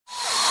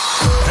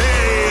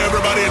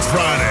everybody, it's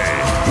Friday.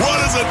 What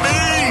does it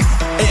mean?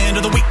 End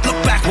of the week, look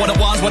back, what it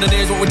was, what it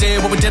is, what we did,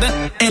 what we didn't.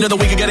 End of the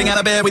week of getting out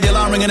of bed with your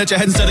alarm ringing at your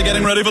head instead of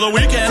getting ready for the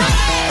weekend.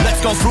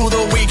 Let's go through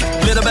the week.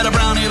 Little bit of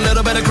Brownie, a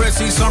little bit of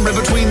Chrissy. Somewhere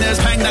between there's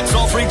Pang, that's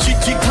all free. Cheek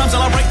time,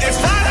 celebrate, it's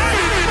Friday!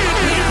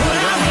 We put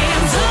our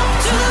hands up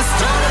to the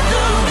start of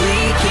the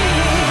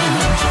weekend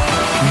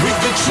with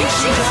the cheat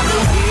sheet of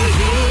the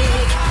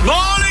week.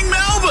 Morning,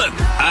 Melbourne!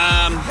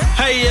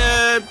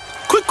 Hey,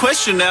 quick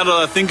question now that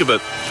I think of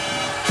it.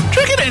 Do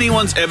you reckon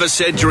anyone's ever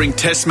said during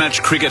Test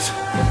match cricket,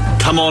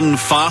 come on,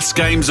 fast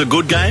game's a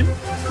good game?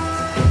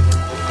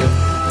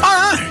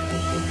 I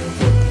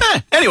don't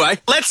know. Anyway,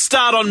 let's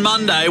start on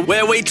Monday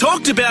where we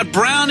talked about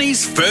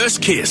Brownie's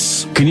first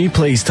kiss. Can you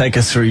please take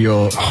us through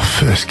your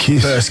First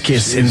kiss. first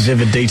kiss in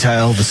vivid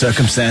detail, the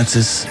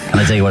circumstances? Can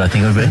I tell you what I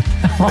think it would be?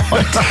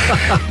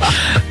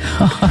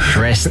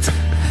 Dressed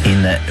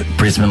in the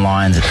Brisbane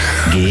Lions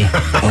gear,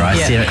 right?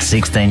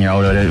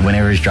 16-year-old,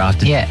 whenever he's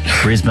drafted. Yeah.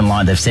 Brisbane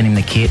Lions, they've sent him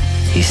the kit.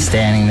 He's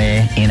standing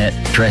there in it,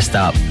 dressed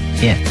up.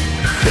 Yeah.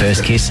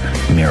 First kiss,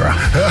 mirror.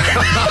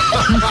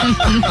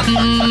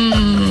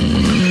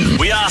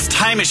 We asked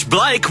Hamish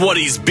Blake what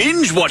he's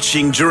binge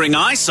watching during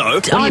ISO.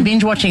 What are you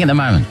binge watching at the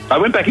moment? I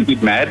went back and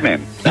did Mad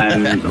Men,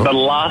 and the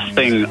last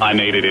thing I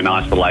needed in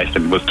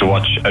isolation was to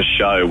watch a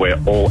show where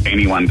all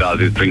anyone does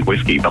is drink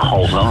whiskey the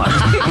whole time.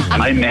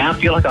 And I now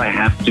feel like I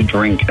have to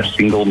drink a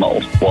single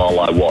malt while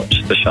I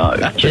watch the show.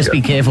 Just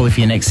be careful if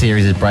your next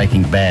series is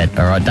Breaking Bad,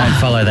 all right? Don't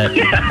follow that.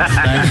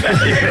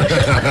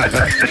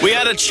 We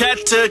had a chat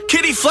to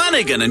Kitty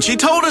Flanagan and she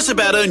told us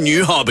about her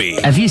new hobby.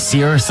 Have you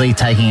seriously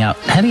taken up...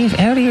 How do you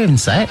even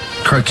say it?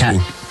 Croquet.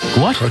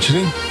 What?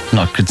 Crotcheting?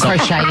 No,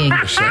 Crocheting.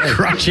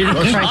 Crocheting.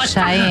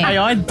 Crocheting. Hey,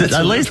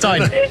 at least I...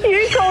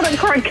 You called it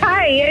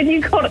croquet and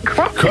you called it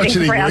Crotcheting,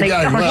 crocheting, Brownie. we're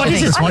going well. What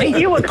is this, I think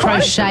Swanee? you were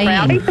close to Crocheting.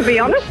 Brownie, to be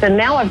honest. And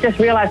now I've just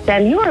realised,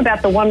 Dan, you are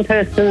about the one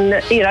person,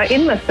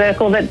 in the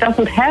circle that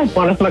doesn't have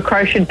one of my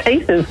crocheted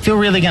pieces. If you're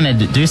really going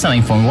to do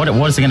something for me, what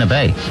is it going to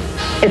be?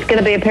 It's going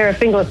to be a pair of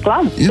fingerless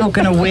gloves. You're not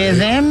going to wear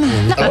them?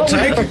 What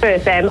would you prefer,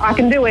 Sam? I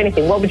can do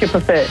anything. What would you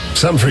prefer?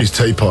 Something for his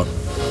teapot.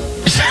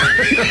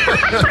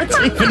 That's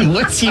even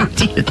worse, you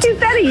idiot. Is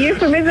that a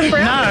euphemism,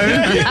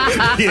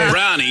 Brownie? No.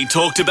 Brownie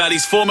talked about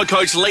his former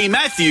coach Lee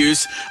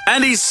Matthews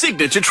and his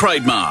signature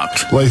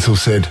trademark. Lethal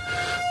said,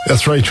 our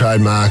three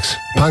trademarks,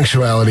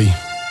 punctuality,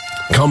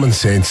 common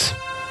sense,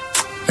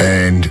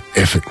 and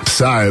effort.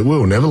 So we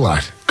were never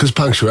late, because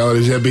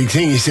punctuality is our big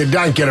thing. He said,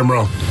 don't get them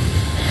wrong.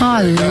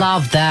 I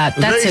love that.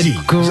 That's easy.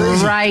 a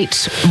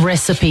great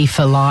recipe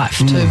for life,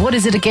 too. What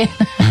is it again?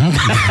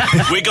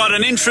 We got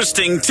an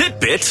interesting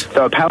tidbit.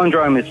 So a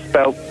palindrome is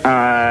spelt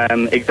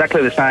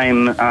exactly the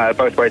same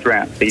both ways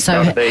around. So you So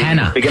start at the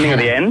Hannah. beginning of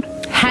the end.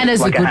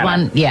 Hannah's Like a a good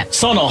Hannah. one. Yeah.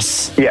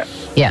 Sonos. Yeah,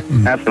 Yeah.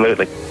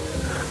 absolutely.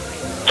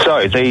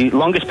 So the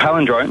longest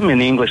palindrome in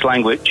the English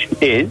language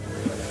is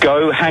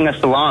go hang a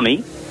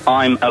salami,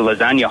 I'm a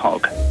lasagna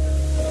hog.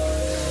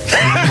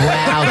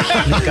 Wow.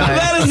 Hugo.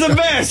 That is the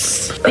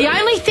best. The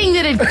only thing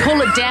that'd pull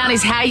it down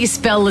is how you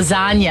spell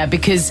lasagna,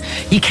 because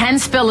you can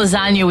spell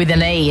lasagna with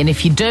an E, and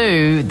if you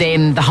do,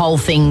 then the whole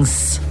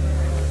thing's...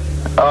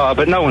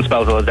 But no one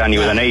spells a lasagna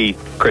with an E,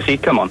 Chrissy.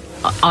 Come on.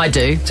 I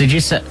do. Did you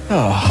say...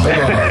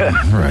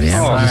 Right,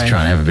 yeah. I was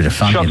trying to have a bit of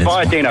fun Shots here.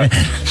 fired, Dino.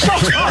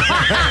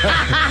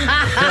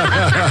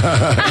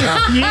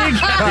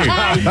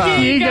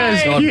 You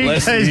guys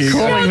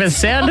calling for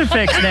sound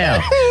effects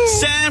now.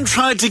 Sam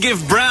tried to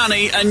give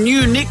Brownie a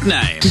new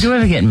nickname. Did you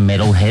ever get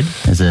Metalhead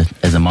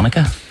as a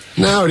moniker?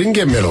 No, I didn't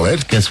get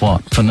metalhead. Guess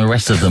what? From the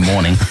rest of the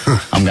morning,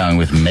 I'm going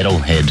with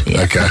Metalhead.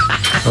 Okay,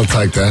 I'll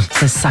take that.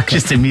 So suck it.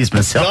 Just amused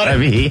myself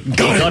over here.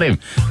 Got him.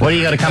 What do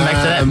you got to come back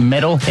to that?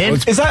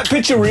 Metalhead? Is that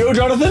picture real,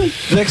 Jonathan?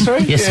 The X-ray?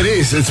 Yes. Yeah, it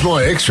is. It's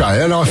my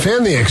X-ray, and I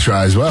found the X-ray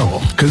as well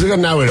because I got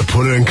nowhere to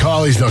put it. And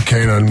Kylie's not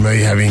keen on me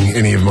having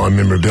any of my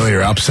memorabilia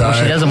up, so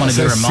She doesn't want to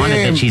be so reminded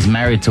Sam- that she's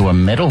married to a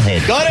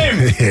metalhead. Got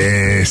him!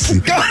 Yes,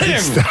 Got him!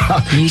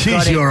 Stuff. You got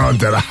Jeez, him. you're on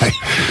today,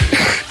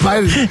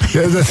 mate.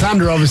 The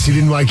thunder obviously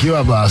didn't wake you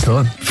up last night.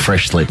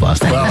 Fresh sleep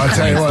last night. Well, I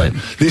tell you what,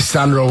 this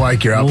thunder will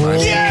wake you up, mate.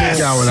 Yes!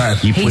 Go with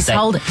that. You put He's that,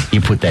 holding-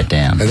 you put that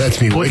down. And that's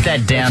me. Put weak.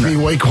 that down. That's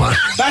me weak one.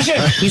 Bash it!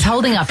 He's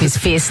holding up his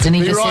fist, and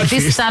he Be just right said,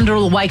 this fist. thunder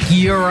will wake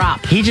you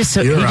up. He just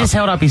You're up.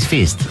 held up his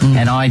fist,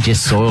 and I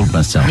just soiled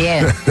myself.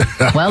 Yeah.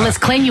 Well, let's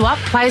clean you up.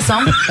 Play a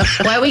song.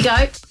 Away we go.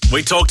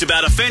 We talked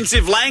about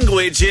offensive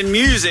language in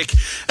music,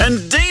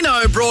 and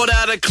Dino brought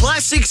out a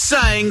classic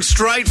saying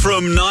straight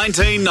from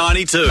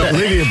 1992.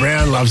 Olivia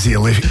Brown loves the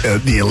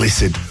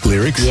illicit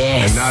lyrics.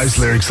 Yes. And knows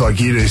lyrics like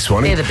you do,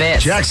 Swanee. They're the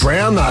best. Jack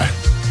Brown, though.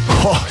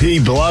 Oh, he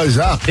blows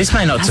up. This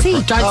may not Does he?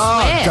 surprise. Don't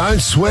swear.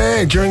 Don't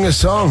swear during a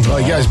song. Oh,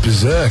 he goes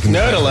berserk. And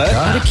Nerd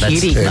alert. Okay.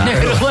 Cutie. Yeah.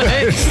 Nerd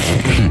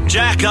alert.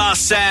 Jack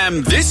asked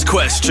Sam this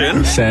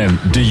question. Sam,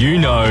 do you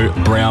know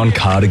Brown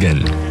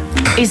Cardigan?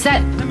 Is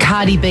that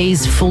Cardi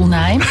B's full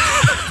name?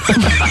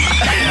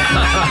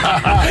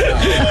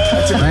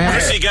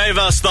 Chrissy gave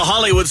us the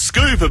Hollywood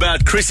scoop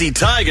about Chrissy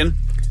Teigen.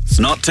 It's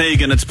not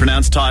Tegan, it's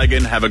pronounced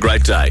Tygan. Have a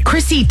great day.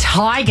 Chrissy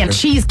Teigen,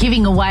 she's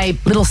giving away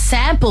little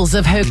samples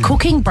of her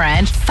cooking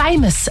brand.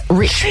 Famous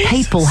rich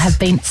people have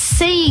been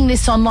seeing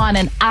this online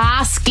and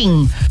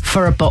asking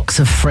for a box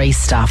of free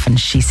stuff, and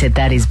she said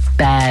that is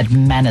bad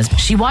manners.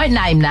 She won't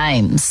name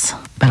names,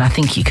 but I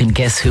think you can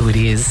guess who it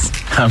is.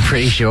 I'm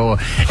pretty sure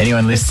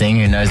anyone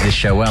listening who knows this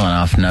show well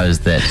enough knows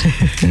that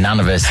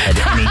none of us had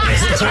any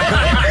guesses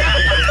right.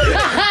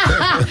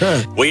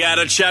 We had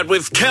a chat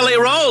with Kelly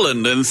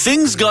Rowland and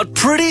things got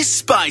pretty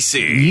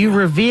spicy. You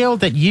revealed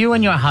that you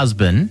and your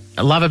husband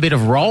love a bit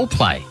of role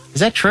play.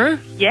 Is that true?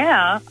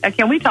 Yeah.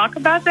 Can we talk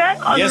about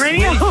that on the Yes,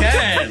 radio? we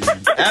can.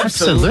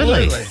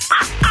 Absolutely. Hilarious.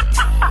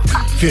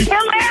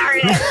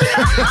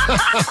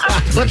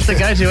 What's the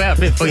go-to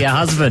outfit for your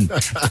husband,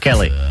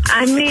 Kelly?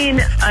 I mean,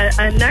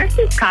 a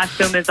nurse's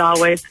costume is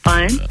always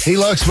fun. He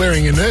likes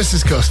wearing a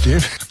nurse's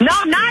costume.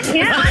 No, not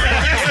him.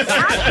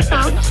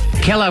 Not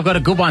him. Kelly, I've got a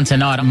good one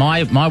tonight.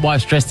 My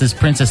wife's dressed as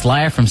Princess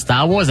Leia from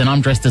Star Wars, and I'm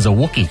dressed as a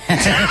Wookiee.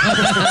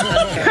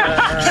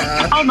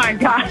 Oh, my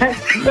God.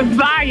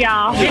 Bye,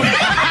 y'all.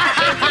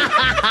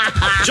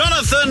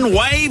 Jonathan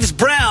Waves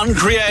Brown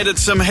created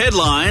some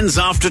headlines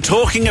after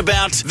talking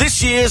about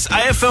this year's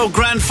AFL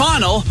Grand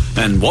Final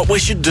and what we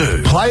should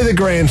do. Play the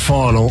grand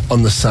final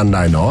on the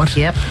Sunday night.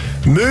 Yep.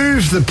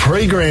 Move the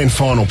pre-grand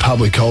final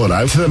public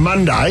holiday to the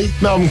Monday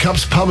Melbourne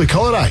Cup's public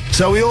holiday.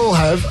 So we all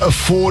have a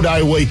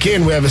 4-day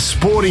weekend. We have a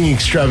sporting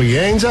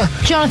extravaganza.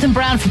 Jonathan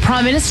Brown for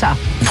Prime Minister.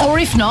 Or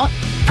if not,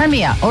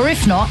 Premier. Or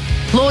if not,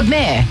 Lord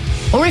Mayor.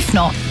 Or if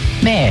not,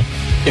 Mayor.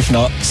 If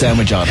not,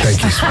 sandwich artist.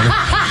 Thank you, Swanee.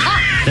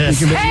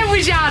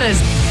 Sandwich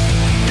artist.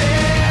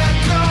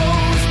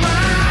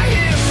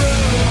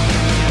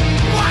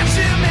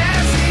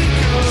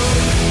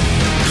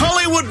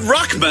 Hollywood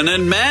ruckman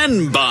and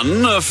man bun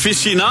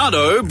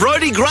aficionado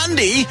Brodie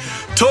Grundy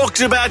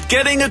talked about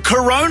getting a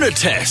corona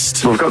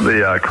test. We've got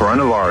the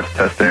coronavirus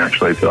testing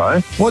actually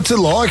today. What's it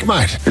like,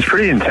 mate? It's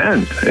pretty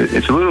intense.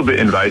 It's a little bit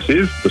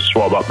invasive to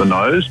swab up the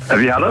nose.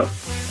 Have you had it?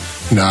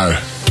 No.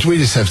 We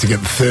just have to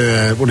get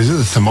the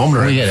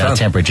thermometer We at get the our front.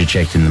 temperature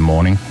checked in the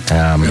morning.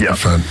 At the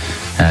front.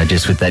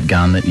 Just with that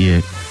gun that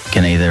you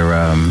can either...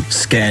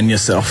 Scan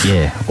yourself.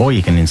 yeah, or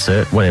you can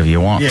insert whatever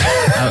you want.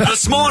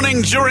 This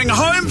morning during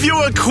Home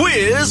Viewer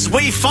Quiz,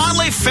 we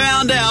finally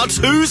found out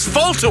whose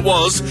fault it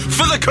was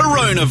for the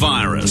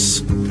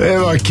coronavirus.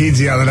 My kids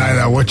the other day,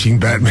 they were watching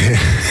Batman.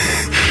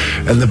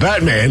 And the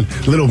Batman,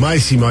 little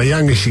Macy, my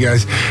youngest, she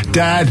goes,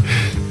 Dad,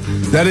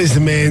 that is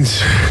the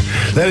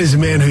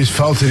man whose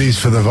fault it is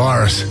for the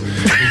virus.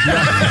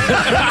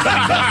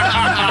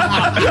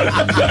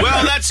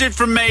 Well, that's it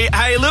from me.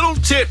 Hey, little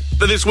tip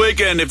for this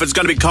weekend if it's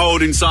going to be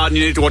cold inside and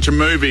you need to watch a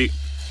movie.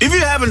 If you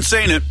haven't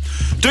seen it,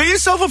 do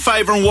yourself a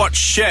favour and watch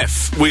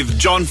Chef with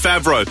Jon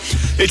Favreau.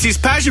 It's his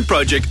passion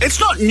project. It's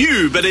not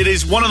new, but it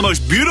is one of the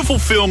most beautiful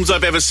films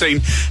I've ever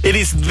seen. It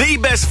is the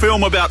best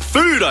film about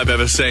food I've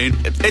ever seen.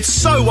 It's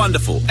so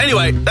wonderful.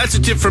 Anyway, that's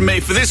a tip from me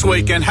for this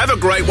weekend. Have a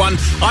great one.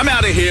 I'm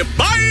out of here.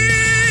 Bye!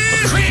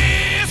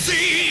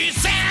 Chrissy,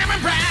 Sam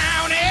and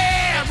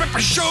Brownie, Ripper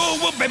Show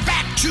will be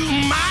back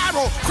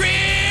tomorrow.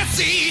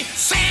 Chrissy,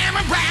 Sam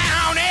and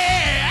Brownie,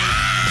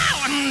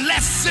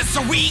 unless it's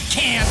a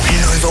weekend.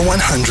 Over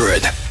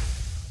 100.